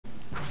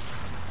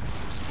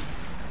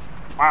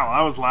Wow,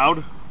 that was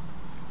loud.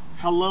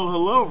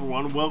 Hello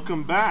everyone.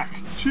 Welcome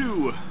back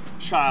to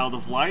Child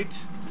of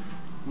Light.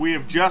 We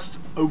have just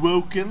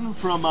awoken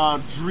from our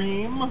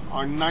dream,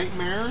 our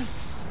nightmare,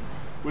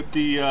 with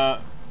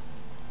the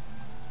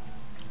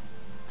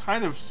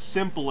kind of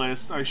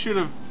simplest. I should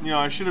have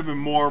been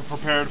more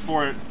prepared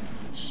for it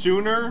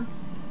sooner.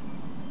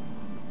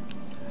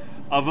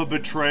 Of a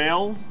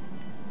betrayal.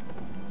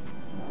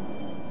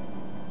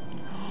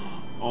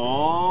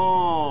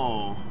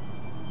 Oh.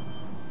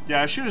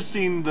 Yeah, I should have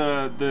seen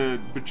the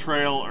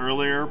betrayal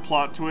earlier,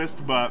 plot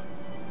twist, but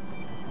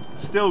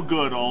still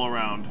good all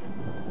around.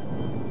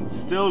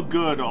 Still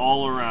good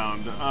all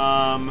around.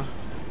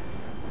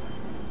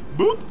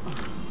 Boop.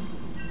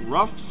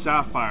 Rough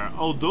sapphire.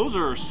 Oh, those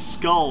are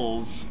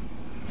skulls.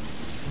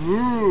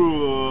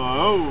 Ooh,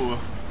 oh.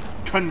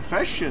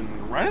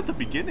 Confession, right at the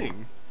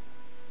beginning.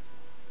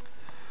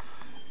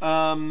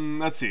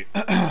 Let's see.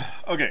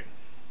 Okay.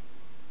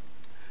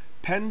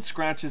 Pen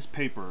scratches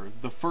paper,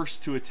 the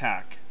first to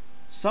attack.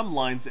 Some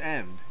lines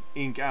end,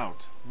 ink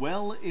out,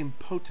 well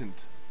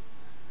impotent.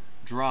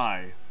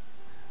 Dry.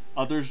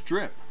 Others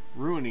drip,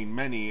 ruining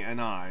many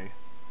an eye.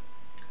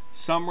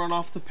 Some run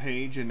off the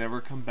page and never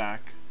come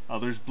back.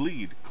 Others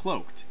bleed,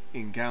 cloaked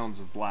in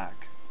gowns of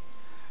black.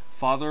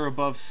 Father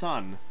above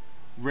son,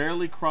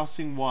 rarely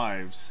crossing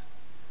wives.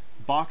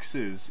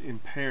 Boxes in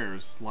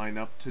pairs line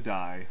up to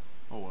die.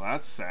 Oh, well,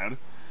 that's sad.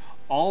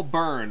 All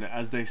burn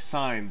as they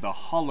sign the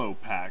Hollow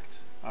Pact.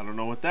 I don't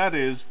know what that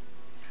is.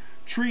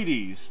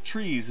 Treaties,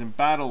 trees, and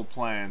battle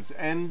plans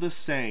end the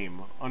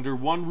same. Under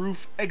one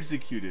roof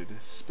executed,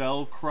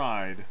 spell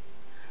cried.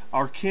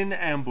 Our kin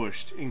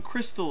ambushed in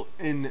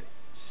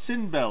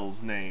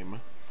Sinbel's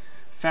name.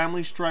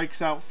 Family strikes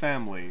out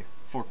family,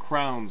 for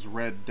crowns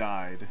red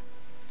dyed.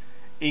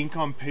 Ink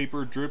on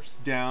paper drips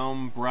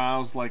down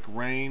brows like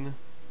rain.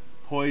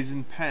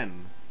 Poison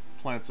pen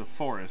plants a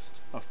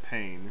forest of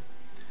pain.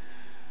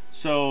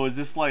 So is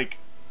this like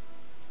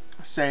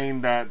saying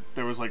that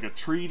there was like a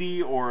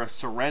treaty or a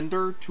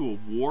surrender to a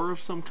war of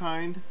some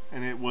kind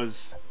and it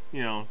was,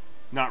 you know,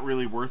 not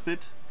really worth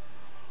it?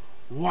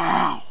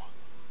 Wow.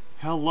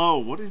 Hello,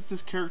 what is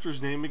this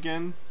character's name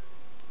again?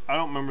 I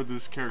don't remember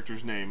this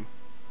character's name.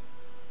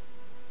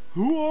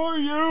 Who are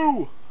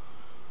you?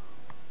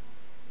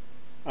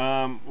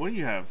 What do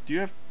you have?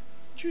 You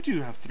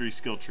do have 3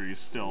 skill trees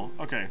still.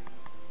 Okay.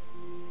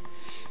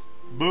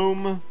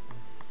 Boom.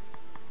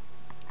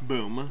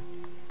 Boom.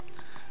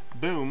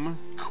 Boom.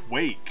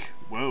 Quake.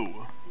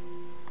 Whoa.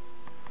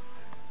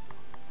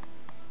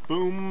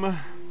 Boom.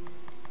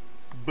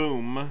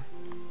 Boom.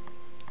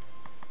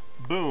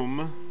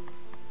 Boom.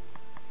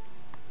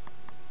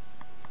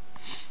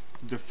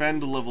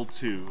 Defend level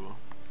 2.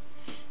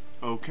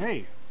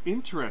 Okay.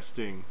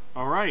 Interesting.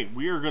 Alright,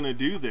 we are gonna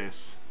do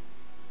this.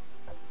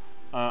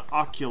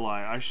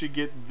 Oculi. I should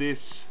get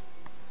this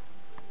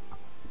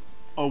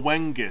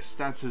Owengus,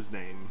 that's his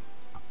name.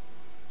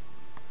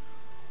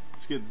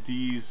 Let's get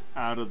these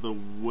out of the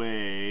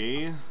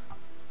way.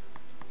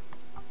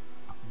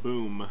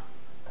 Boom.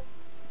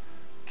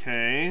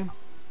 Okay.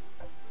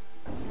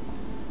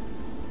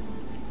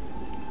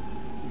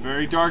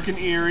 Very dark and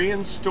eerie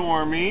and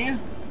stormy.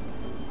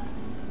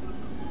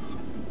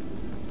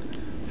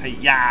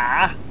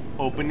 Hiya!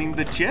 Opening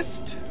the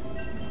chest.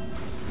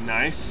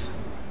 Nice.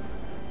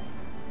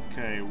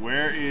 Okay,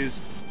 where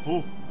is...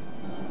 Oh.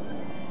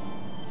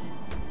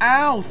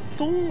 Ow!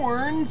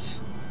 Thorns!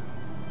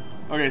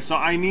 Okay, so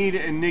I need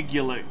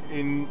Igniculus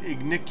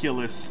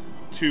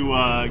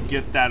to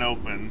get that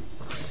open.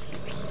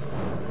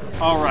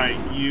 Alright,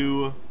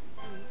 you...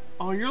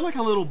 Oh, you're like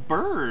a little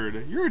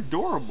bird. You're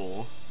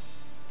adorable.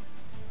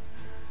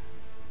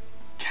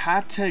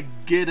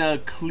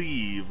 Katagita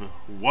Cleave.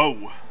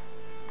 Whoa.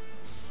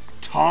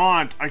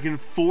 Taunt. I can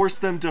force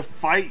them to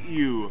fight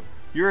you.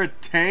 You're a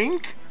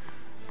tank?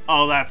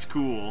 Oh, that's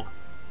cool.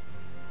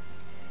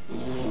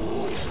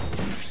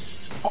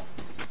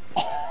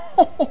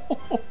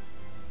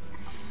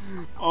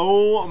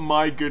 Oh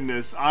my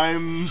goodness,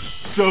 I'm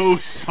so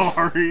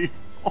sorry.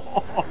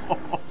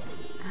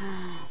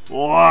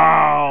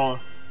 Wow.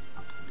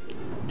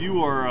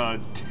 You are a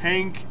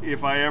tank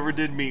if I ever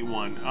did meet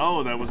one.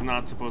 Oh, that was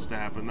not supposed to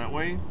happen that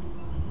way.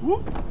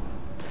 Whoop.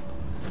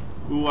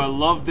 Ooh, I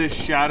love this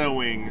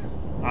shadowing.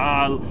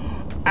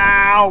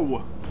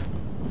 Ow!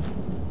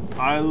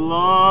 I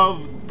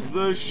love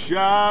the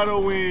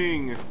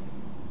shadowing.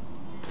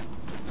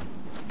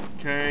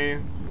 Okay.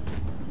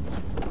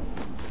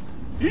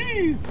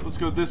 Eee! Let's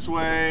go this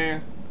way.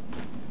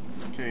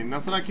 Okay,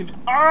 nothing I can do.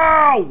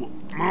 Ow!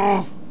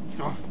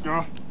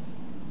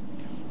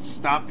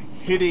 Stop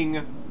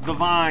hitting the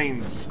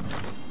vines.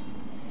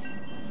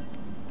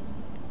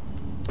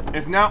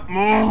 If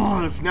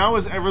now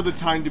is ever the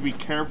time to be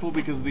careful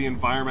because of the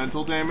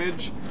environmental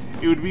damage,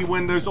 it would be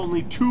when there's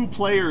only 2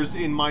 players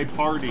in my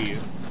party.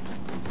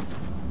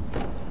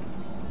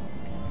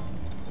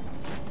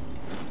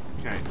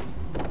 Okay.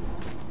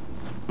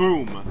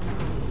 Boom.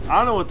 I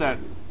don't know what that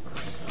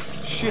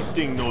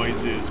shifting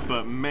noise is,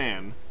 but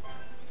man.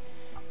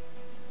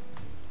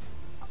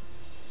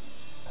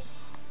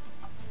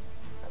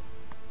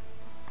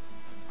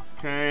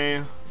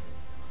 Okay.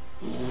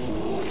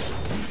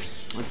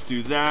 Let's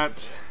do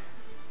that.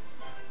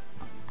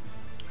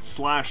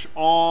 Slash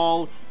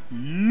all.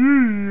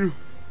 Yeah.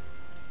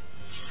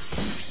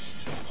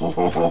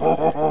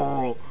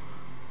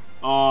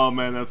 Oh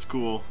man, that's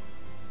cool.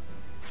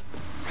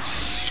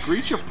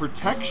 Screech of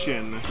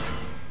protection.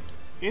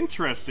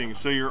 Interesting.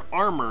 So you're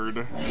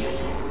armored.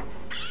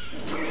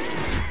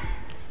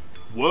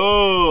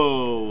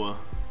 Whoa.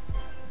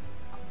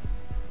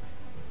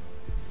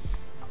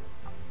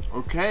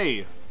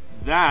 Okay.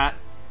 That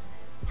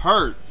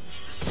hurt.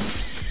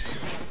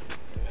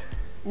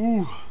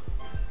 Ooh.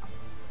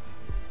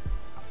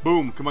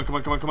 Boom. Come on, come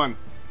on, come on, come on.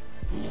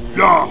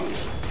 Yeah.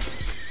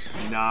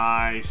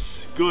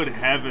 Nice. Good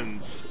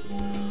heavens.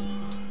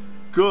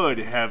 Good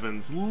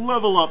heavens.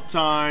 Level up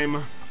time.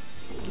 A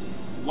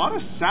lot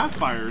of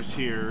sapphires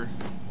here.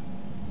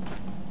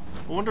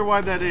 I wonder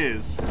why that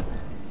is.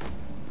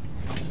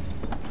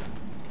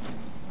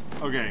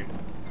 Okay.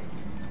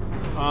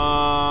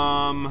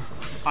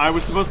 I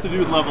was supposed to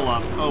do level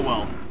up. Oh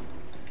well.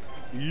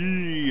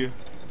 Yee.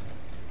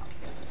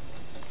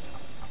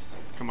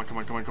 Come on, come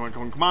on, come on, come on,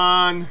 come on, come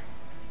on.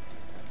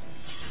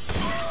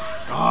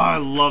 Oh, I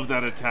love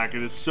that attack.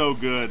 It is so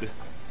good.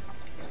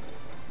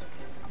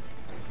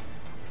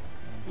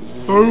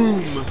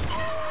 Boom.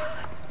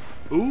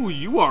 Ooh,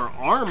 you are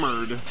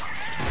armored.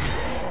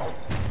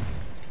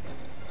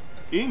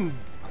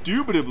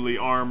 Indubitably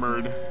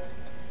armored.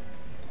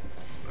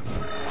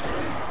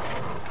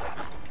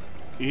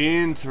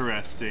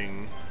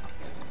 Interesting.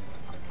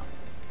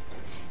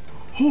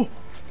 Oh,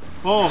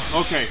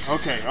 oh, okay,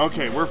 okay,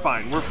 okay. We're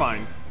fine. We're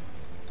fine.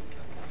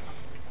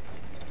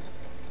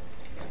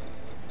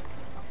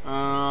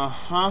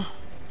 Uh-huh.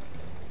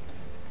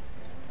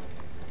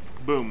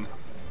 Boom.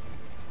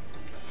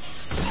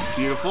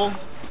 Beautiful.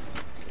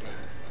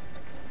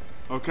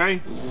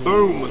 Okay.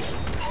 Boom.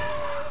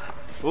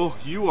 Oh,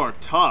 you are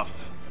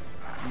tough.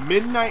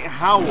 Midnight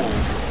Howl.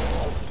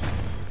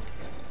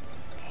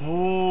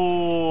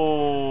 Oh.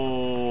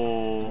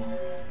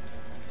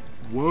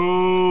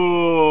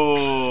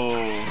 Whoa.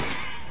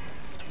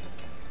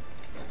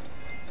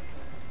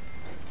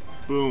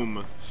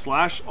 Boom.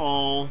 Slash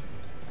all.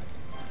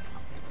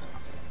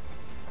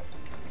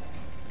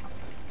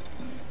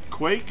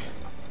 Quake.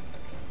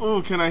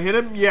 Oh, can I hit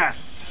him?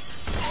 Yes.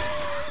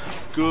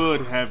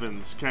 Good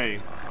heavens. Okay.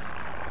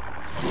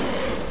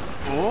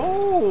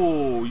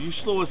 Oh, you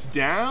slow us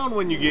down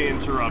when you get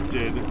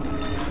interrupted.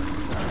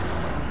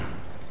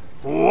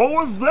 What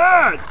was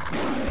that?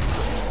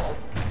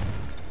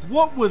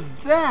 What was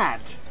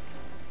that?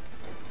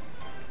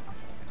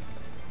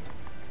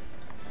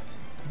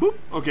 Boop.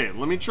 Okay,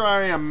 let me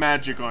try a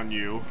magic on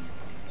you.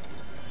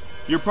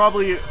 You're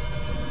probably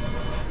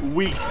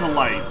weak to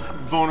light.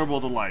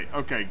 Vulnerable to light.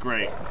 Okay,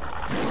 great.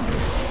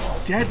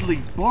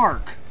 Deadly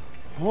bark.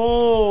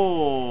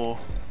 Oh.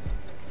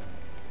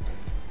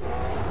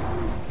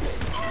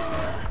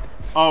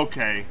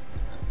 Okay.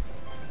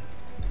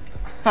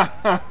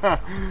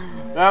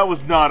 That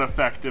was not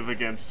effective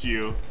against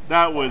you.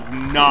 That was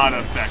not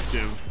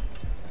effective.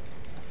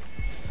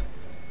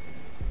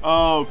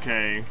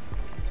 Okay.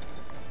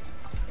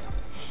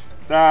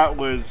 That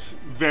was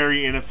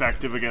very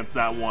ineffective against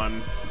that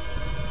one.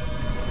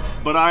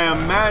 But I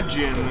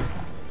imagine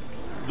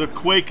the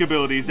Quake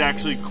ability is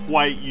actually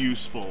quite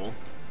useful.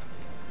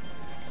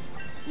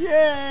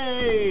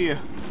 Yay!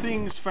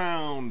 Things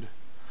found.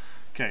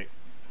 Okay.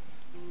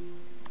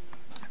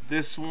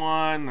 This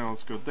one, now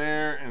let's go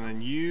there, and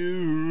then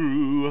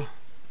you.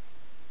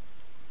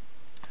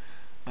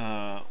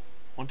 1,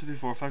 2, 3,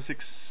 4, 5,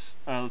 6.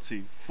 Let's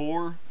see,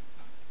 4,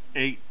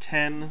 8,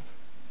 10,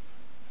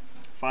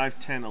 5,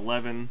 10,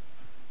 11,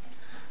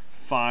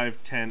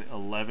 5, 10,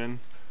 11.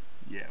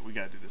 Yeah, we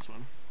gotta do this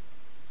one.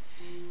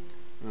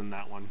 And then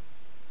that one.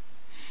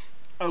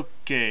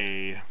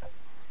 Okay.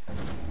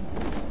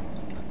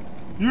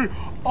 Yeah.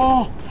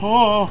 Oh,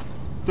 oh,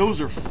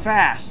 those are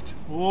fast.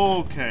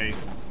 Okay.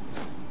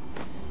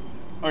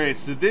 Okay,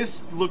 so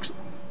this looks...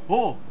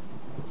 Oh!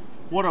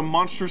 What a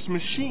monstrous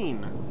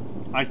machine!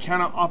 I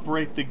cannot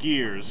operate the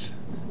gears.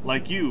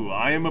 Like you,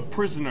 I am a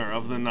prisoner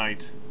of the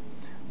night,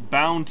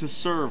 bound to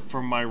serve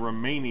for my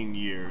remaining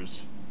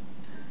years.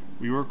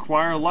 We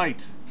require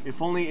light.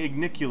 If only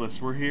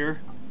Igniculus were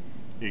here.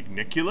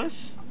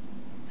 Igniculus?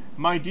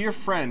 My dear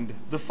friend,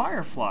 the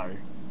Firefly.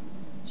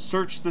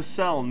 Search the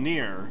cell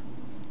near.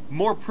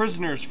 More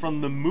prisoners from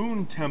the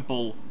Moon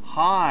Temple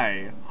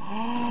high.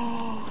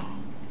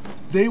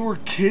 They were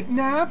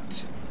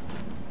kidnapped?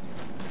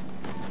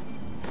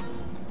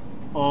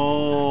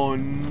 Oh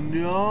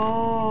no.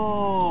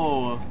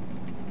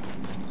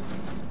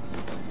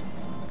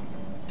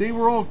 They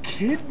were all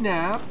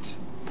kidnapped?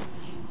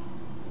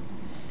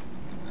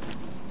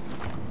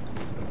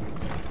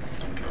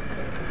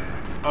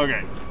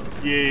 Okay.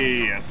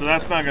 Yeah. So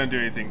that's not gonna do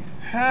anything.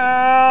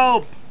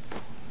 Help!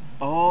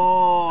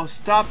 Oh,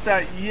 stop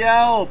that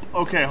yelp!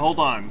 Okay, hold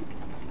on.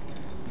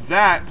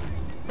 That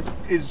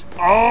is...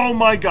 Oh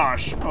my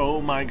gosh.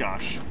 Oh my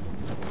gosh.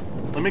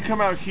 Let me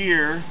come out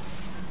here.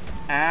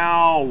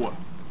 Ow.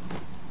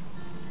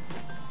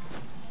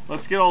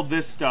 Let's get all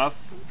this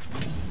stuff.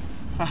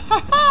 Ha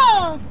ha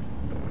ha!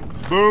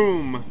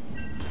 Boom.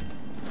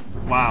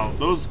 Wow,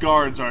 those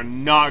guards are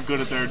not good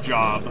at their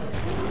job.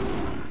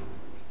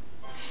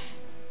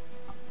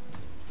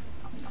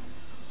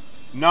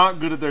 Not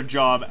good at their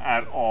job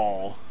at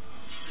all.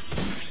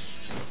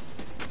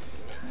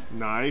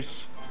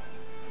 Nice.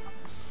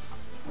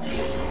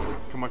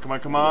 Come on, come on,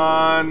 come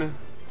on.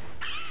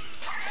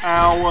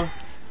 Ow.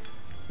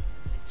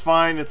 It's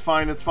fine, it's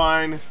fine, it's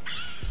fine.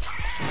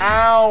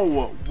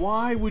 Ow!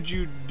 Why would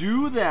you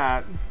do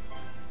that?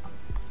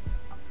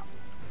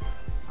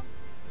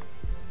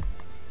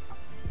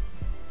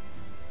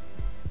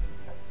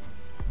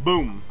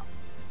 Boom.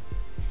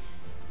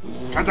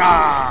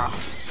 Kada!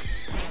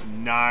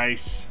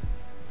 Nice.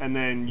 And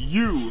then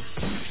you.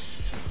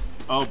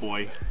 Oh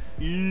boy.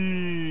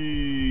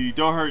 Eee.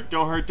 Don't hurt,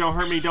 don't hurt, don't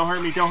hurt me, don't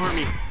hurt me, don't hurt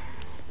me.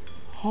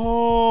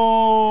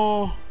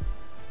 Oh.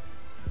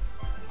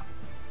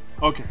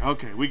 Okay,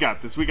 okay, we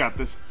got this, we got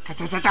this.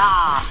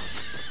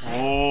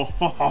 Oh,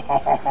 ho, ho,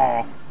 ho,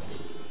 ho.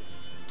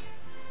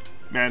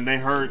 Man, they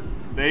hurt.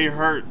 They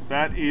hurt.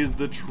 That is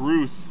the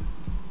truth.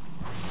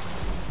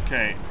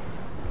 Okay.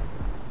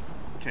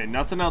 Okay,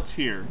 nothing else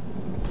here.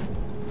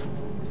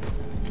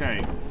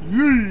 Okay.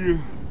 Yee.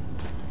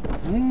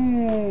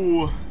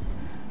 Ooh.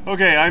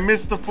 Okay, I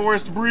missed the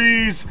forest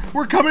breeze.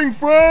 We're coming,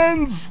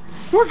 friends!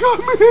 We're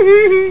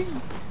coming!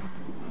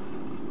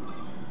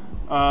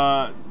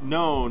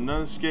 No,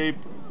 none escape.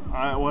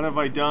 What have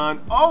I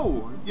done?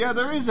 Oh, yeah,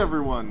 there is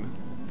everyone.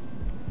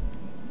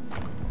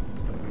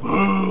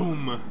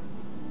 Boom!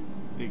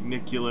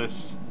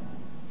 Igniculus.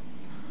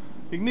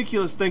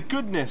 Igniculus, thank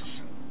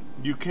goodness.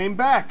 You came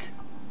back.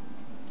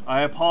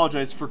 I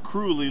apologize for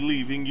cruelly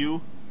leaving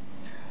you.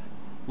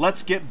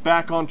 Let's get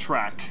back on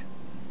track.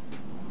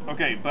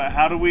 Okay, but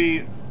how do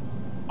we...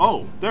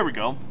 Oh, there we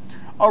go.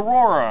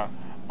 Aurora,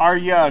 are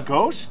ya a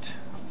ghost?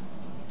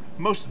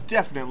 Most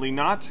definitely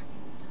not.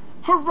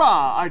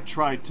 Hurrah! I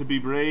tried to be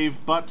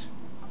brave, but...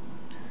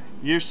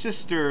 Your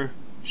sister,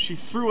 she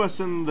threw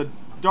us in the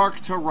dark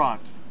to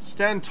rot.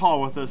 Stand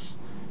tall with us,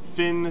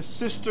 Finn.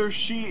 Sister,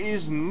 she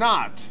is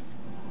not.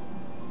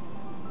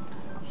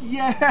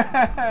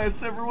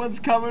 Yes! Everyone's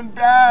coming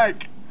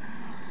back!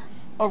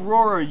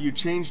 Aurora, you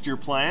changed your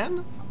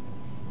plan?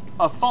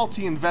 A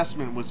faulty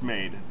investment was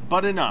made,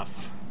 but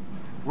enough.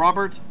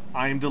 Robert,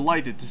 I am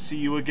delighted to see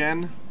you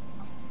again.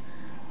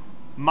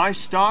 My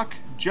stock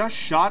just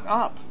shot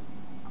up.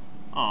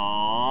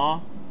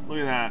 Aww, look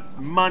at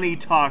that. Money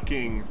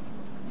talking.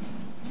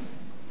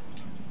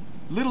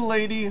 Little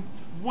lady,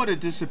 what a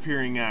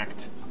disappearing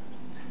act.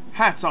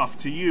 Hats off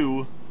to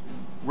you.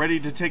 Ready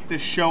to take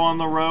this show on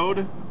the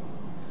road?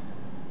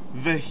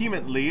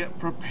 Vehemently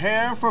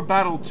prepare for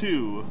battle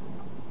 2.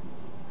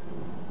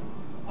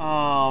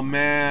 Oh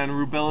man,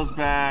 Rubella's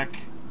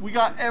back. We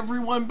got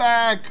everyone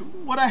back.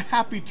 What a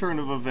happy turn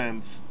of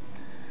events.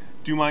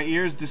 Do my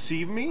ears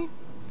deceive me?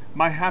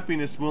 My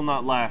happiness will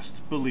not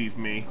last, believe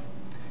me.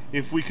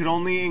 If we could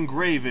only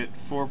engrave it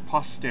for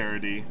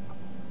posterity.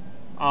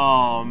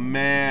 Oh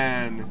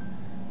man.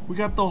 We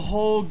got the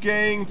whole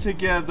gang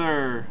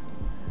together.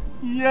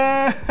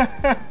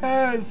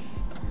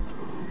 Yes!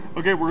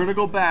 Okay, we're gonna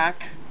go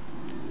back.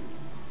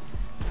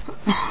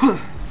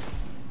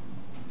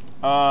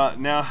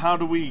 Now how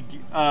do we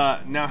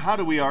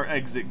our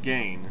exit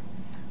gain?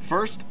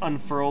 First,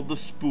 unfurl the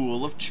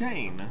spool of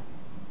chain.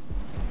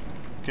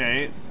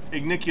 Okay,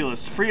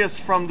 Igniculus, free us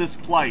from this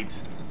plight.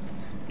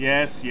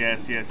 Yes,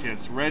 yes, yes,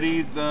 yes.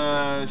 Ready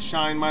to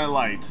shine my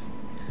light.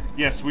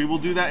 Yes, we will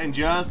do that in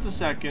just a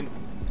second.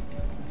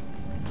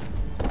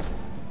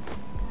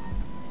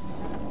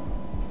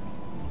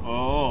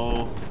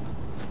 Oh.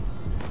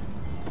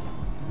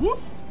 Whoop,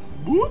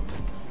 whoop.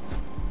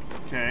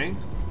 Okay.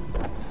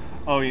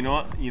 Oh, you know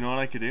what? You know what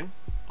I could do?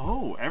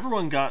 Oh,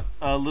 everyone got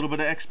a little bit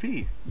of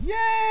XP.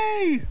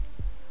 Yay!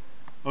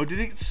 Oh, did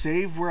it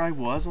save where I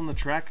was on the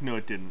track? No,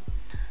 it didn't.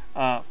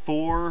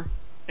 4,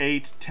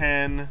 8,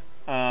 10,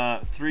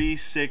 3,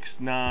 6,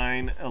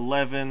 9,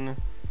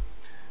 11,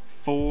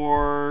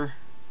 4,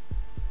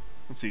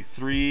 let's see,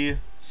 3,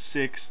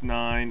 6,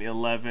 9,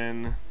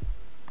 11,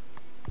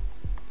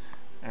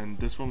 and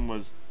this one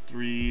was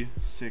 3,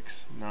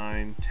 6,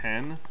 9,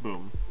 10.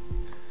 Boom.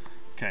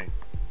 Okay.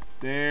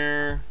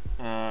 There,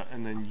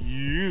 and then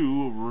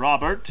you,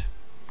 Robert,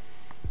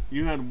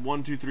 you had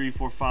 1, 2, 3,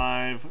 4,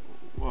 5,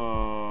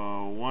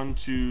 1,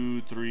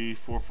 2, 3,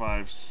 4,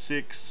 5,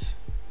 6,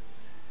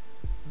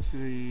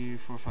 3,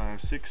 4,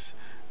 5, 6,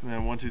 and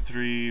then 1, 2,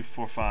 3,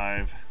 4,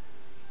 5,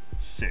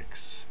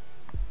 6.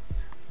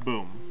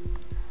 Boom.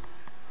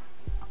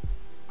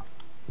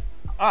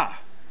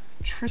 Ah,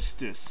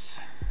 Tristis,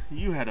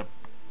 you had a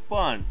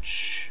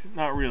bunch.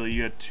 Not really,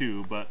 you had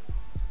 2, but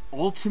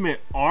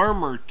Ultimate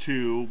Armor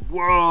 2.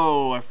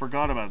 Whoa, I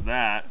forgot about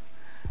that.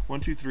 1,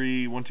 2,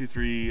 3, 1, 2,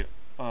 3,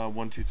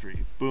 1, 2, 3.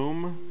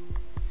 Boom.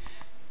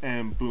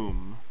 And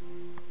boom.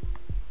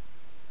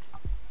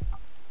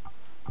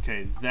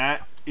 Okay,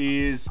 that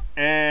is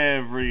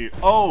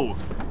oh,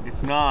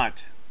 it's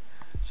not.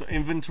 So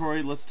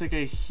inventory, let's take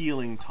a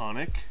healing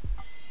tonic.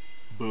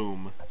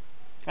 Boom.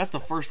 That's the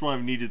first one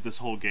I've needed this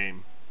whole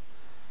game.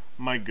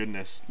 My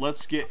goodness.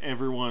 Let's get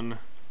everyone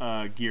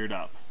geared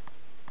up.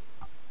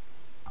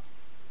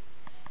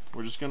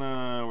 We're just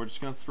gonna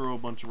throw a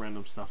bunch of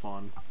random stuff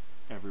on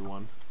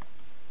everyone.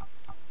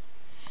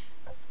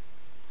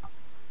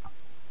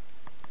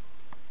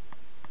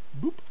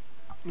 Boop.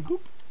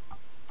 Boop.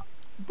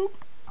 Boop.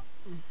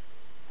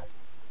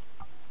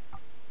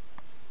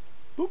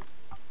 Boop.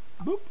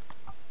 Boop.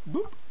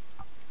 Boop.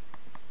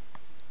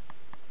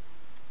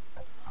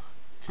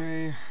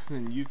 Okay,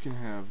 then you can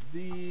have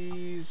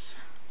these.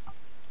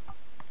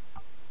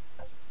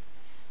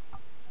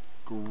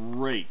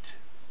 Great.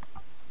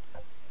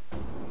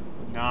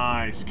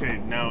 Nice. Okay,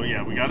 now,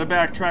 yeah, we gotta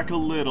backtrack a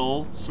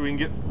little so we can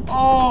get...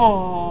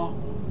 Oh!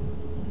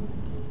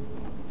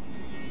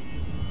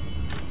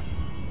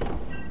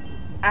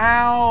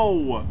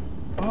 Ow!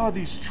 Oh,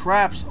 these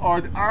traps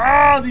are...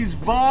 Ah, these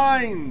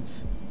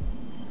vines!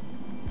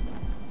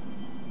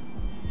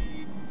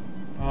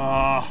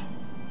 Ah.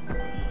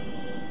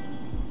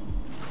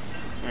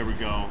 There we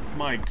go.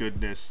 My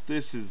goodness.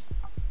 This is...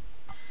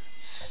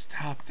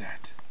 Stop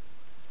that.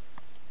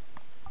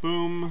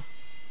 Boom.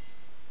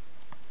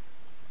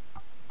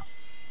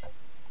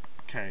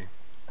 Okay.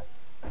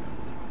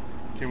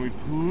 Can we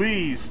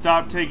please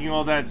stop taking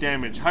all that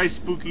damage? Hi,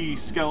 spooky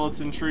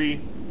skeleton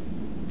tree.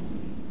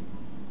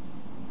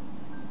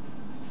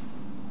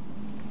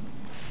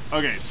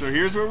 Okay, so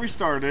here's where we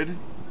started.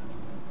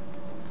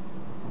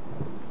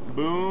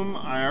 Boom.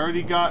 I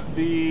already got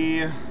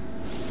the...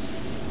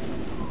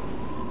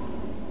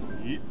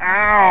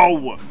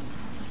 Ow!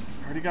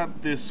 I already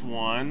got this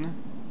one.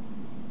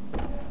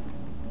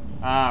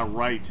 Ah,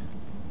 right.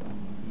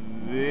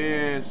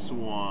 This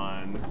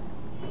one.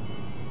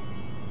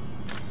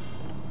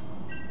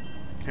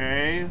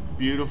 Okay,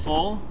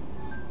 beautiful.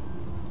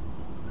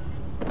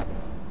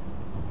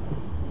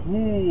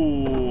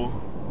 Ooh.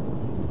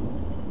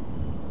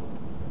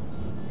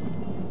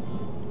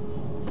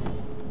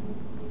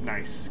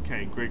 Nice.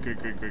 Okay, great, great,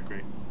 great, great,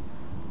 great.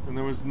 And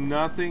there was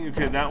nothing...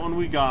 Okay, that one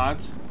we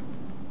got.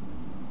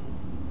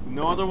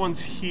 No other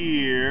ones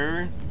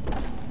here.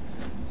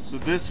 So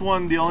this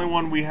one, the only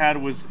one we had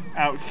was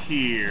out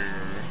here.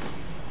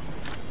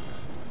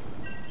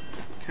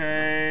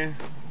 Okay.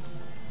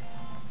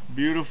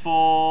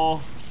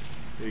 Beautiful.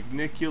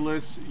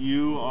 Igniculus,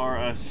 you are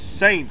a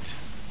saint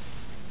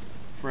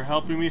for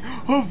helping me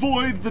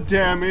avoid the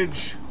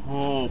damage.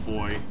 Oh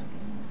boy.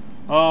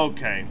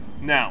 Okay,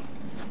 now.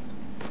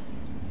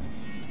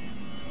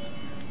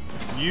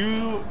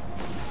 You...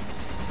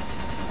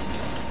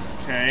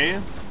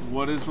 Okay,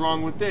 what is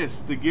wrong with this?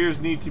 The gears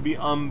need to be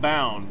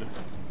unbound.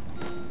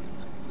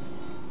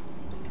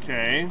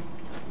 Okay.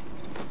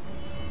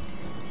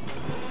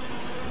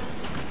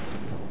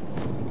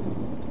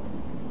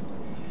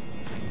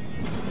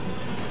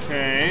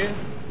 Okay.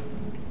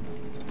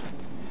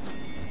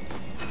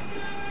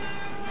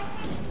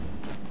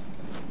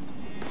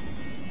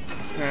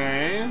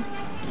 Okay.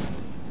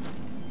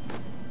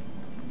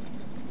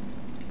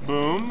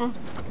 Boom.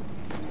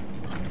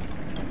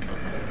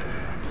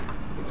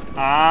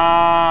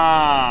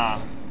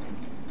 Ah.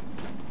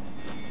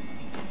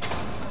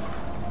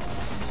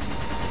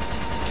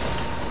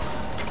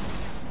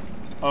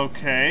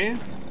 Okay.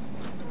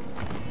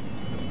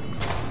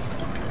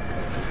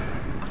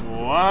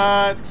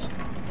 What?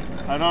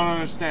 I don't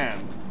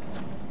understand.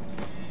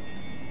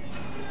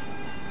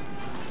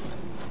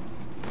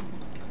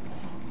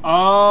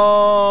 Oh.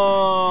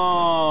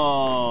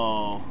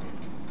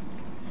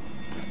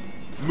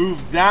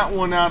 Move that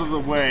one out of the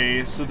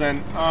way, so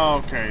then... Oh,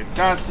 okay,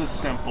 that's a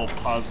simple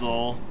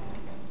puzzle.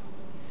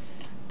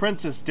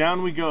 Princess,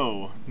 down we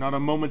go. Not a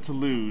moment to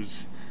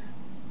lose.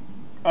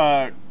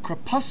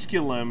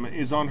 Crepusculum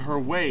is on her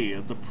way,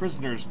 the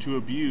prisoners to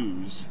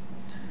abuse.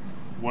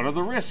 What are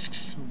the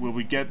risks? Will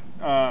we get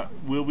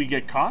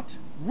caught?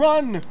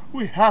 Run!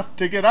 We have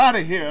to get out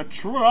of here!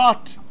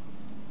 Trot!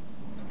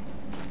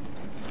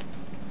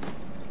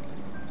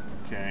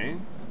 Okay.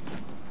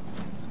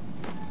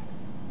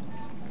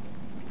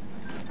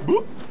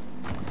 Boop!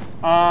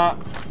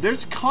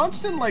 There's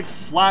constant, like,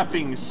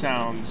 flapping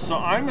sounds, so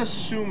I'm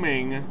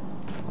assuming...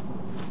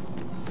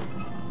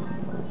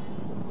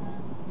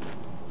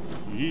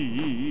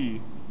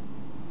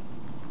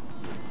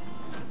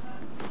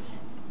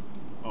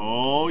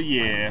 Oh,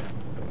 yeah.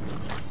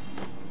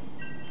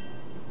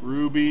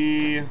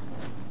 Ruby.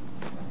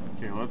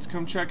 Okay, let's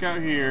come check out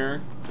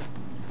here.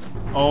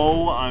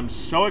 Oh, I'm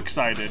so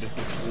excited.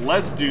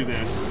 Let's do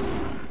this.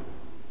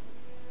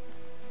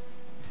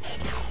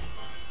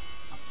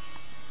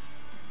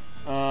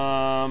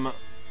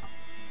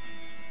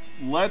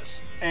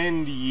 Let's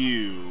end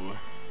you.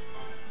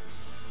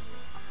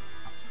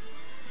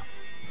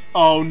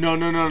 Oh, no,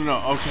 no, no, no,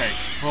 okay.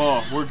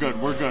 Oh, we're good,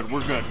 we're good,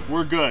 we're good,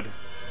 we're good.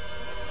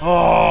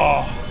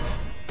 Oh.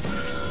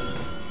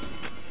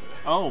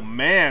 Oh,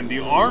 man, the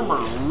armor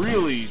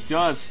really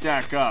does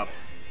stack up.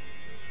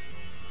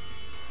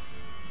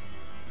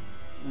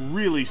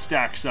 Really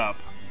stacks up.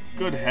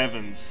 Good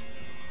heavens.